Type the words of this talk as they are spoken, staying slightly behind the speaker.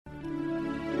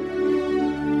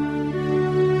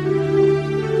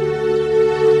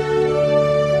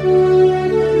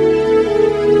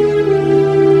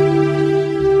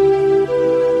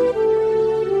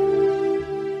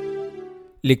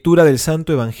Lectura del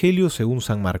Santo Evangelio según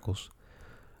San Marcos.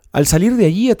 Al salir de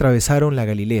allí atravesaron la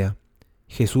Galilea.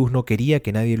 Jesús no quería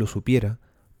que nadie lo supiera,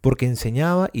 porque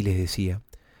enseñaba y les decía: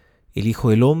 El Hijo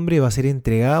del Hombre va a ser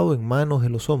entregado en manos de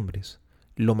los hombres,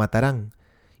 lo matarán,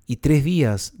 y 3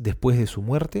 días después de su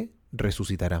muerte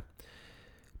resucitará.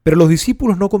 Pero los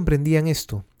discípulos no comprendían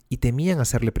esto y temían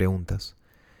hacerle preguntas.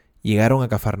 Llegaron a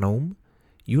Cafarnaúm,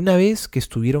 y una vez que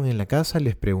estuvieron en la casa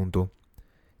les preguntó: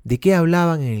 ¿De qué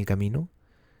hablaban en el camino?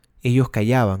 Ellos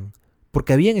callaban,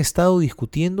 porque habían estado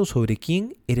discutiendo sobre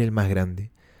quién era el más grande.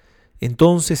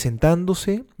 Entonces,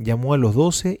 sentándose, llamó a los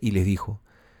 12 y les dijo: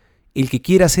 El que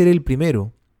quiera ser el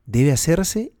primero, debe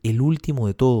hacerse el último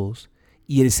de todos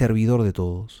y el servidor de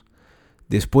todos.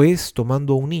 Después,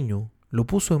 tomando a un niño, lo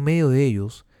puso en medio de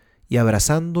ellos y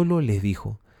abrazándolo les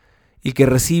dijo: El que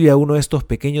recibe a uno de estos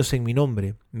pequeños en mi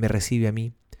nombre, me recibe a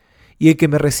mí. Y el que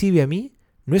me recibe a mí,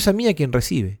 no es a mí a quien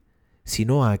recibe,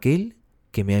 sino a aquel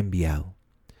que me ha enviado.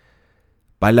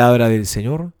 Palabra del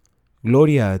Señor.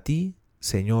 Gloria a ti,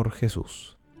 Señor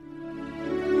Jesús.